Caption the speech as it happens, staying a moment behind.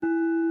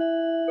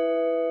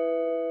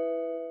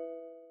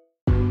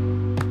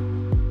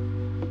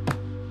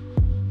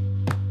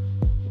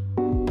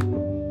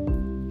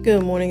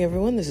Good morning,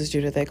 everyone. This is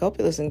Judith A. Cope.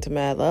 You're listening to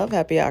Mad Love.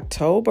 Happy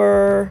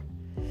October.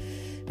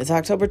 It's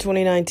October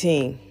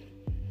 2019.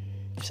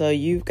 So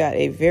you've got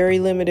a very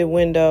limited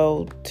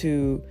window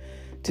to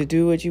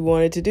do what you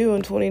wanted to do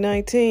in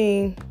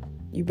 2019.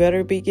 You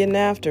better be getting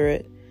after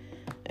it.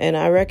 And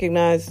I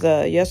recognize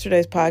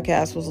yesterday's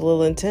podcast was a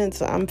little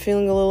intense. I'm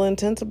feeling a little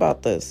intense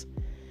about this.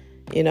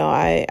 You know,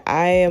 I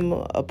am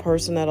a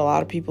person that a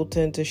lot of people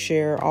tend to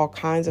share all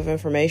kinds of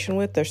information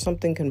with. There's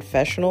something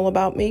confessional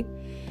about me.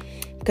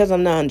 Because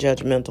I'm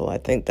non-judgmental. I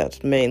think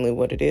that's mainly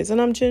what it is.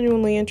 And I'm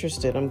genuinely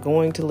interested. I'm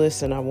going to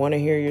listen. I want to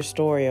hear your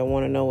story. I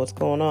want to know what's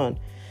going on.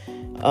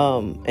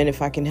 And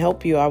if I can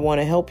help you, I want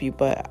to help you.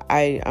 But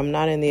I'm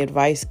not in the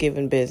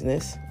advice-giving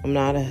business. I'm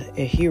not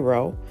a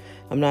hero.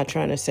 I'm not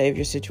trying to save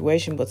your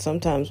situation. But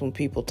sometimes when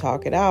people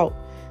talk it out,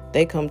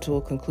 they come to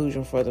a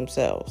conclusion for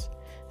themselves.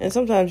 And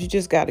sometimes you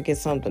just got to get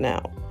something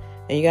out.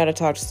 And you got to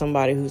talk to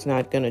somebody who's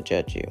not going to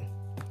judge you.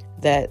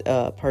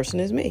 That person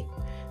is me.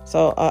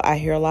 So I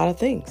hear a lot of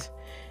things.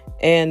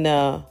 And,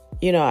 I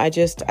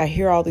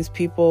hear all these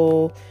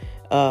people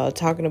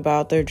talking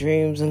about their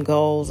dreams and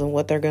goals and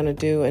what they're going to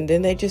do. And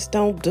then they just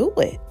don't do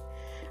it.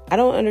 I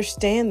don't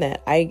understand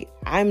that.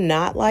 I'm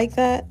not like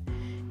that.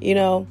 You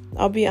know,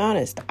 I'll be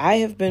honest. I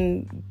have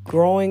been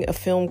growing a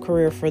film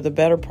career for the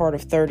better part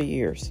of 30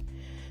 years.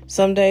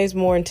 Some days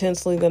more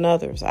intensely than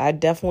others. I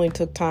definitely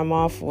took time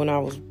off when I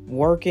was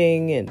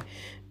working and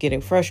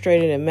getting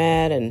frustrated and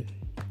mad.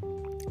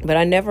 But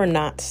I never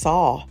not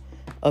saw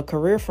a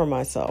career for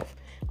myself.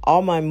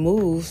 All my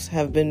moves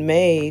have been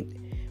made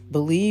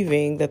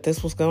believing that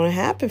this was going to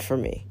happen for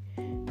me,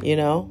 you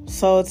know?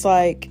 So it's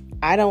like,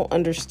 I don't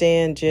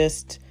understand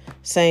just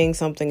saying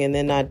something and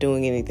then not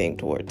doing anything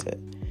towards it.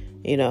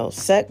 You know,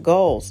 set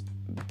goals,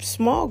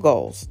 small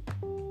goals,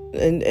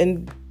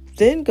 and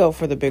then go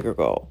for the bigger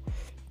goal.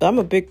 I'm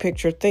a big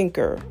picture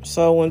thinker.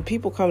 So when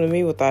people come to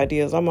me with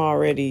ideas, I'm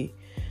already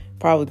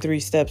probably 3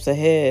 steps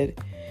ahead.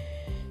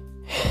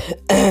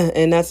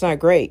 And that's not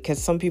great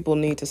because some people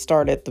need to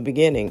start at the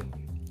beginning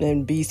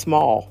and be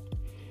small.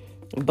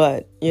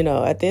 But, you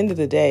know, at the end of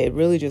the day, it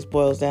really just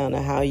boils down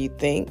to how you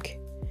think,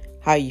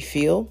 how you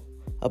feel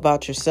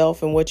about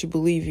yourself and what you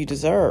believe you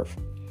deserve.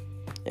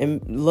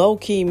 And low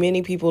key,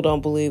 many people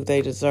don't believe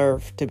they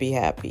deserve to be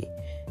happy.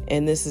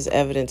 And this is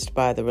evidenced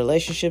by the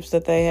relationships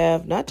that they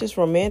have, not just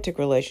romantic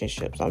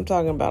relationships. I'm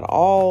talking about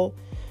all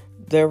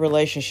their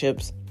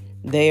relationships.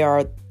 They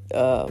are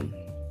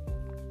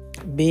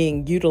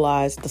being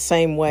utilized the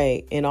same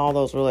way in all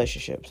those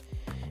relationships.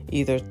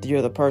 Either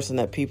you're the person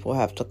that people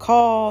have to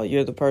call,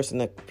 you're the person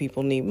that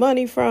people need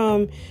money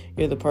from,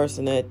 you're the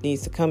person that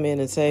needs to come in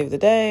and save the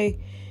day.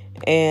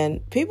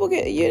 And people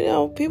get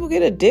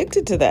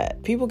addicted to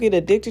that. People get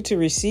addicted to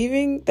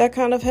receiving that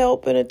kind of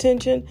help and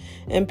attention,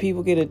 and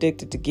people get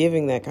addicted to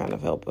giving that kind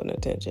of help and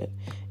attention.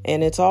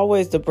 And it's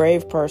always the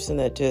brave person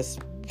that just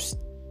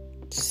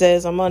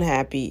says, I'm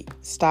unhappy,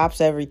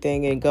 stops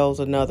everything and goes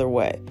another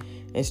way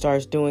and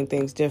starts doing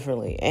things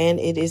differently. And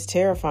it is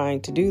terrifying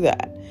to do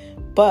that.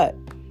 But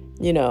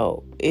you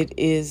know, it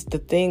is the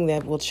thing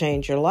that will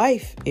change your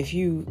life. If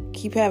you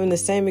keep having the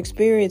same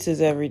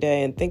experiences every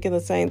day and thinking the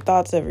same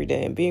thoughts every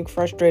day and being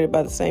frustrated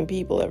by the same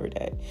people every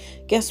day,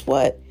 guess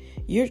what?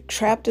 You're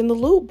trapped in the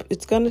loop.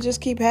 It's going to just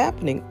keep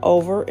happening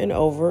over and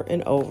over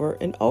and over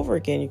and over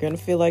again. You're going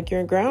to feel like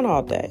you're in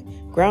Groundhog's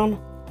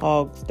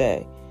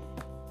Day.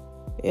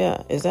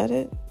 Yeah, is that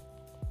it?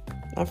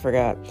 I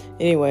forgot.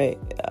 Anyway,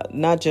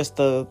 not just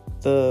the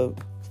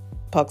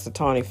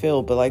Punxsutawney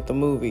Phil, but like the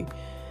movie.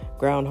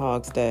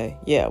 Groundhog's Day.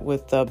 Yeah,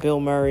 with Bill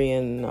Murray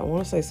and I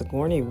want to say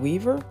Sigourney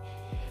Weaver.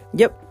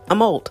 Yep,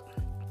 I'm old.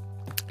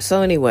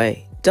 So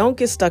anyway, don't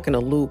get stuck in a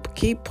loop.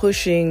 Keep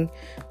pushing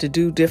to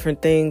do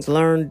different things,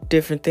 learn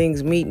different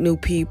things, meet new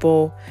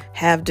people,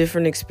 have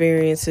different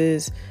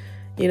experiences.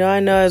 You know, I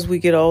know as we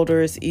get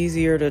older, it's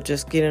easier to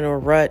just get in a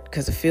rut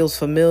because it feels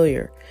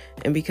familiar.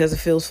 And because it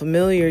feels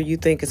familiar, you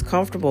think it's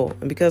comfortable.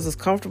 And because it's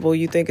comfortable,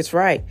 you think it's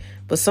right.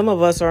 But some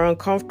of us are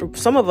uncomfortable.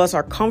 Some of us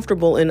are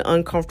comfortable in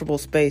uncomfortable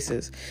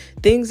spaces.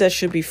 Things that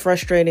should be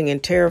frustrating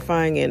and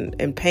terrifying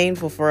and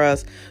painful for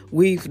us,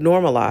 we've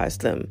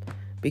normalized them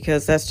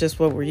because that's just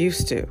what we're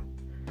used to.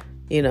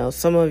 You know,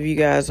 some of you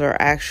guys are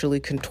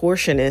actually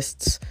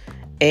contortionists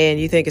and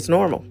you think it's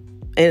normal.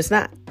 And it's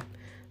not.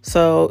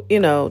 So, you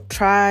know,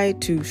 try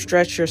to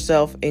stretch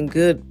yourself in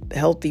good,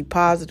 healthy,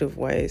 positive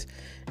ways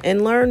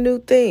and learn new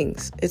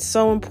things. It's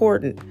so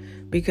important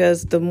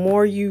because the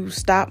more you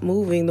stop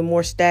moving, the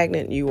more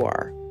stagnant you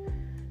are.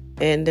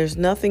 And there's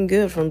nothing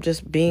good from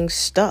just being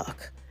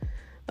stuck.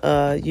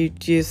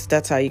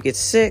 That's how you get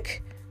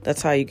sick.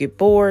 That's how you get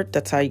bored.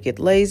 That's how you get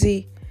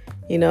lazy,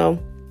 you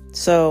know.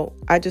 So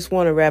I just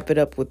want to wrap it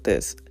up with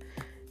this.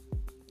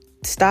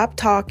 Stop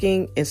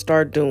talking and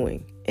start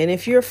doing. And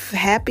if you're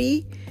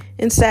happy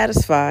and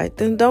satisfied,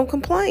 then don't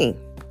complain.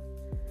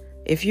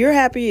 If you're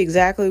happy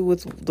exactly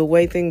with the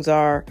way things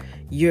are,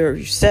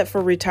 you're set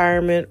for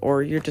retirement,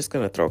 or you're just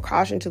going to throw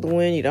caution to the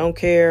wind, you don't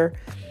care,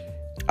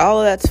 all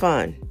of that's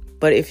fine.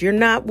 But if you're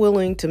not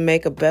willing to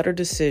make a better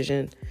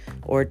decision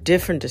or a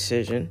different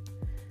decision,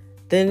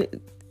 then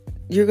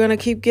you're going to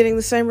keep getting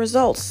the same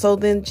results. So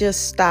then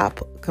just stop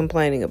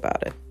complaining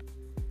about it.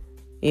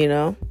 You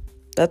know,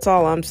 that's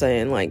all I'm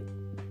saying. Like,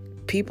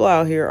 people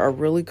out here are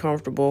really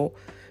comfortable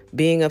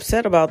being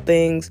upset about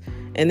things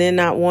and then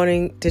not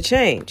wanting to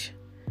change.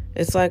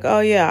 It's like, oh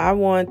yeah, I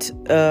want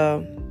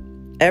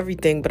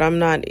everything, but I'm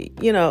not,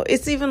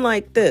 it's even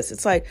like this.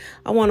 It's like,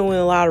 I want to win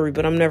the lottery,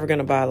 but I'm never going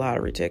to buy a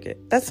lottery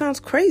ticket. That sounds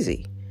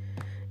crazy.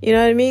 You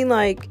know what I mean?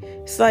 Like,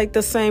 it's like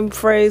the same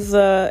phrase,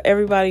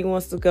 everybody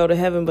wants to go to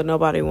heaven, but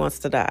nobody wants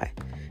to die.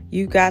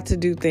 You got to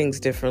do things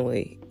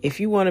differently. If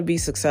you want to be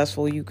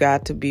successful, you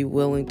got to be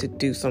willing to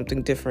do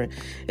something different,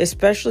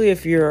 especially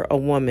if you're a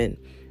woman.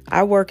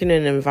 I work in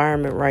an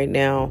environment right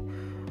now,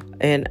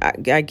 and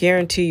I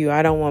guarantee you,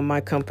 I don't want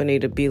my company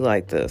to be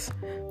like this.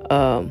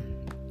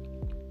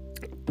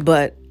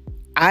 But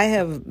I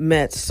have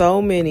met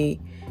so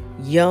many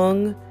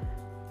young,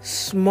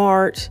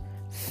 smart,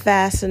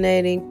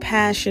 fascinating,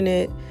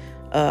 passionate,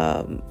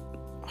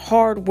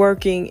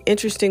 hardworking,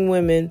 interesting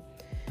women,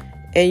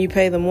 and you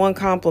pay them one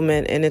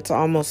compliment, and it's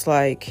almost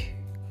like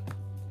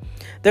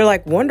they're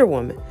like Wonder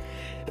Woman.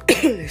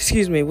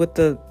 Excuse me, with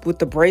the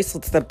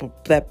bracelets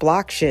that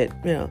block shit.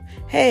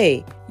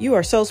 Hey, you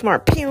are so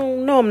smart. Pew,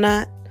 no, I'm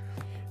not.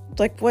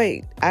 Like,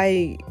 wait,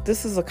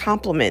 this is a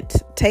compliment.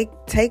 Take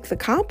the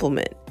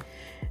compliment.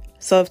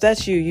 So if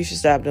that's you, you should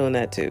stop doing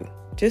that too.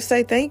 Just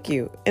say thank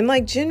you and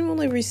like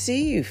genuinely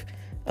receive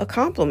a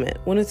compliment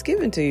when it's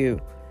given to you.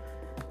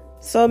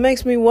 So it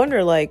makes me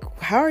wonder, like,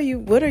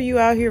 what are you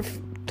out here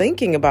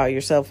thinking about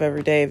yourself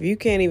every day if you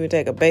can't even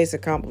take a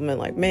basic compliment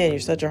like, man, you're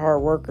such a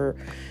hard worker.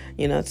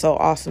 It's so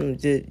awesome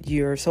that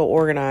you're so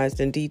organized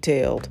and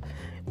detailed.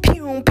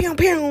 Pew, pew,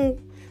 pew.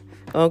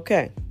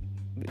 Okay.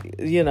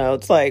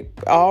 It's like,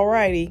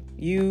 alrighty,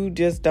 you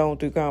just don't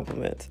do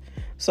compliments.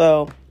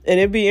 So, and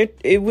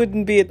it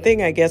wouldn't be a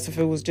thing, I guess, if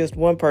it was just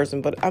one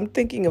person, but I'm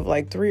thinking of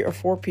like 3 or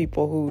 4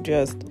 people who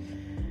just,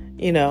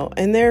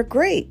 and they're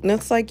great. And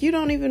it's like, you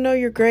don't even know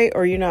you're great,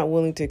 or you're not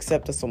willing to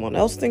accept that someone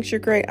else thinks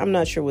you're great. I'm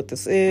not sure what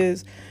this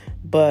is,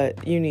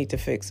 but you need to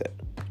fix it.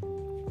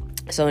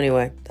 So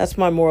anyway, that's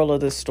my moral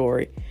of this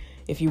story.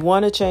 If you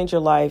want to change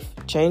your life,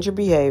 change your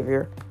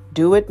behavior,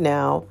 do it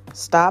now.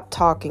 Stop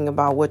talking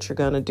about what you're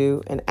going to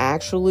do and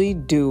actually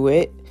do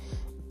it.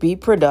 Be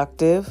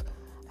productive.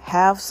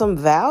 Have some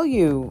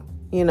value,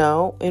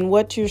 in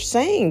what you're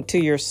saying to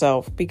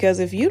yourself. Because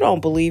if you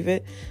don't believe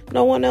it,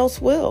 no one else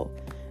will.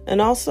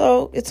 And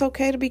also, it's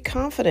okay to be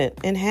confident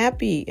and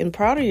happy and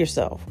proud of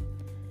yourself.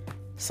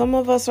 Some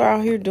of us are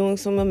out here doing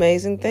some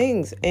amazing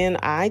things. And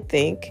I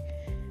think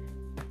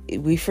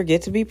we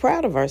forget to be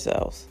proud of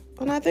ourselves.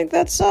 And I think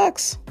that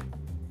sucks.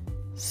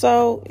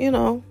 So,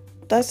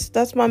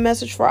 that's my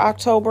message for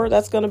October.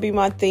 That's going to be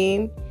my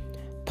theme.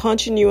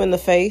 Punching you in the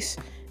face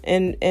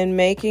and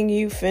making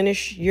you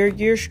finish your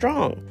year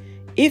strong.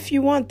 If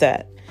you want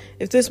that.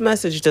 If this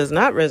message does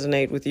not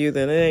resonate with you,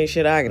 then it ain't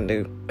shit I can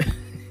do.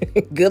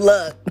 Good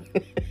luck.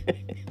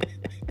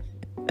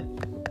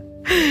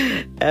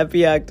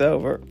 Happy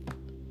October.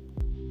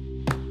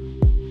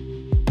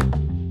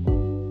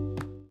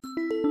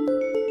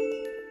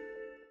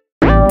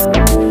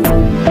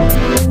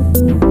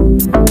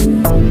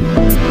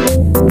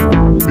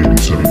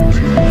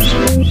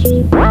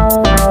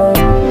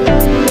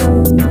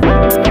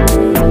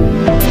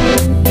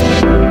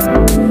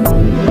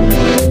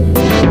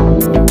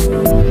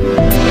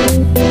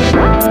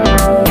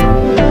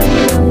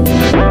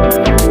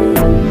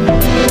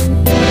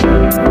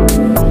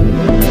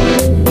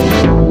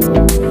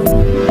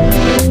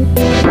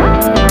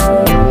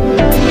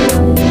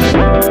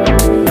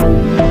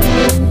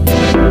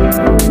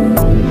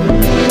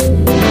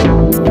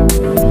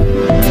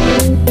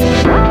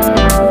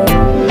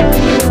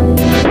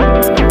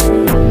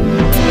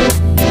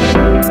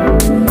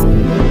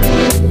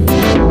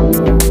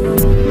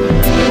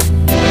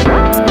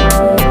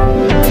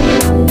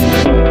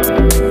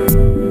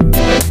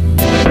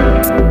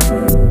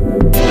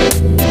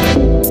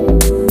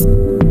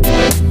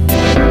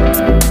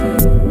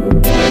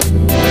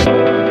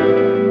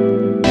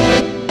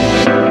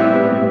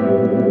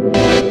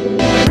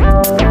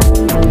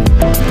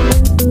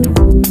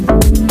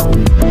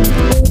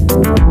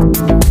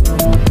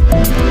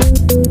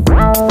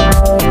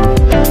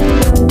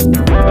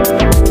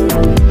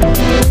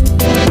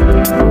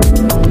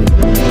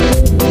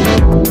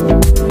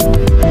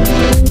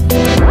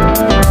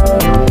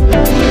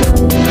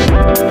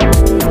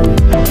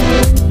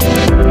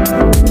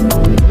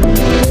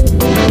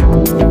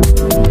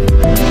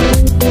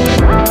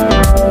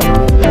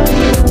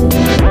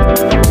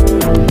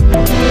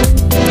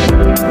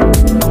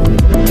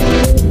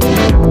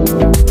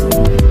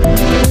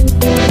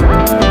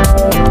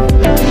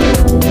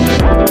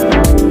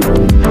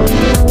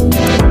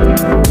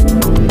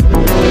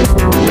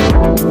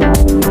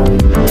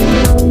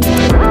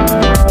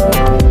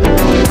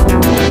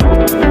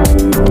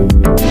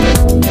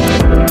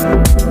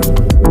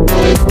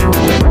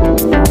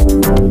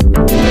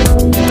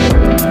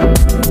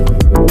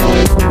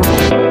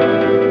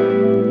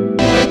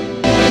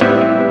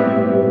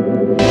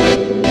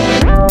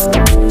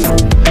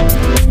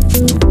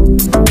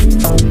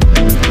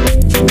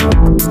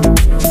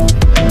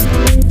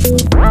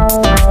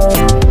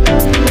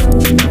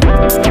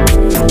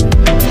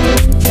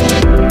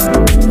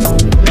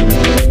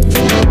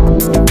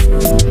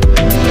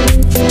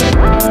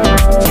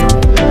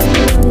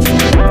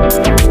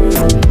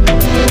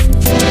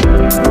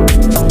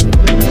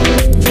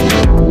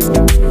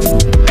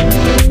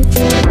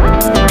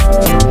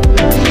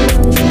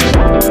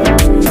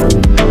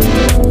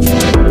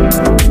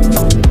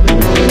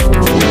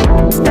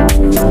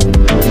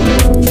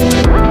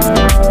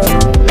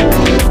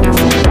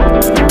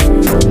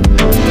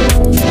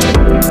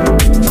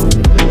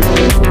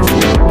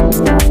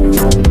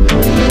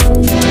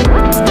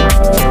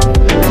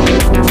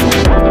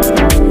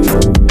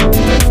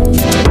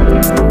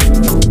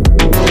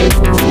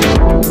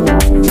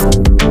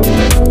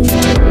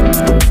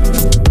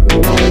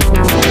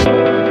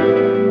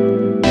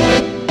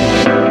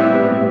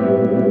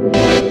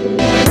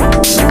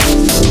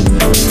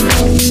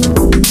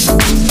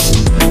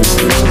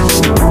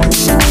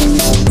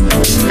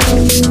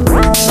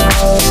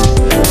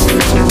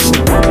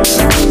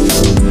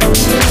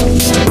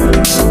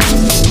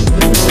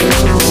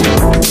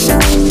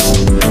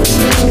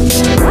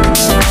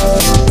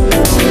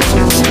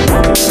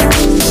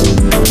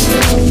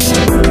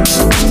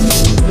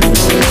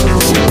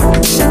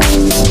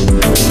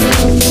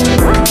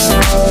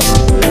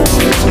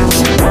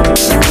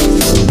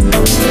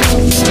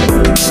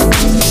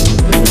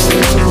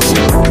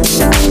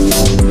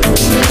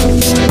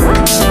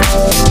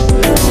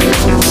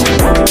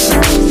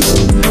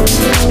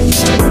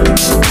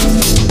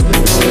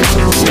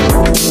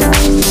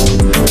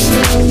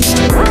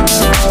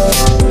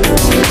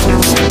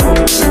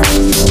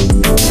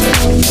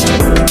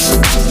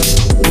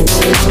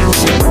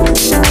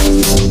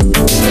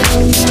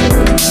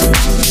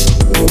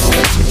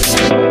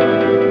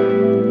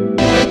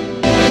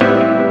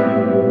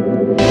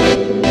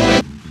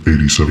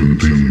 57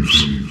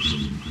 Thieves.